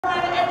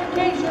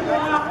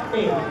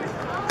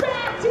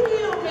Back to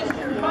you,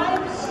 Mr.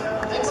 Pipes.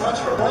 Thanks so much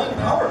for playing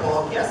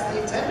Powerball. Guess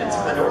the attendance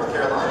from the North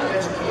Carolina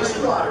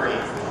Education Lottery.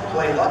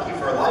 Play Lucky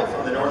for Life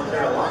from the North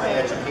Carolina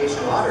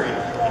Education Lottery,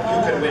 and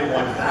you can win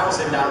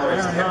 $1,000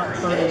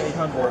 every day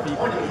or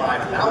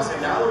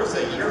 $25,000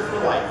 a year for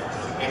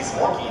life. It's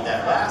lucky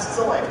that lasts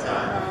a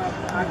lifetime.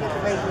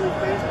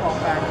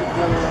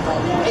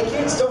 Hey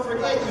kids, don't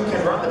forget you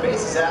can run the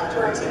bases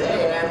after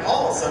today and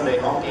all Sunday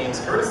home games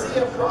courtesy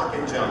of Rock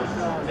and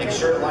Jump. Make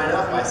sure to line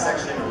up by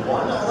section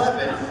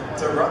 111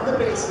 to run the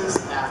bases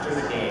after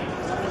the game.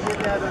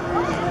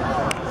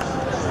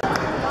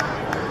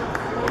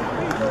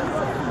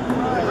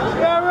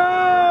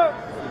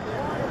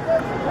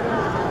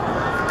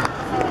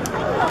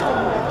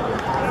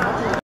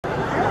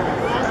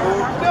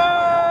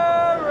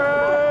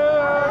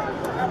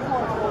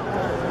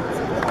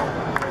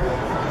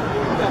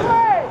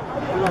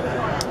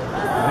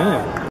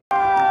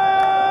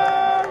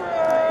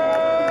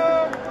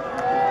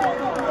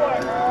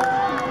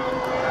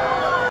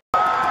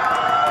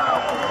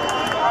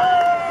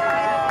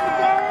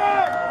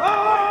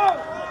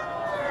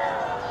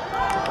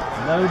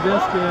 No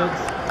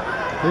biscuits.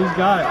 Who's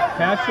got it?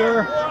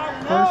 Catcher,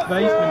 first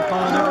baseman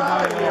calling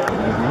everybody out.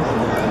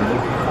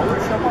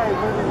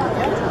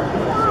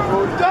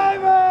 Oh,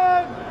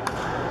 David!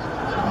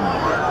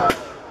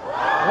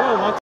 Oh,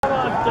 what's Come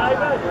on,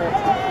 David!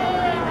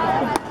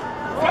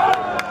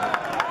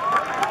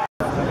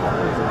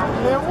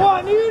 And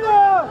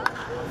Juanita!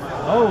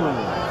 oh,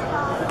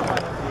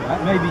 that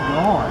may be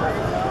gone.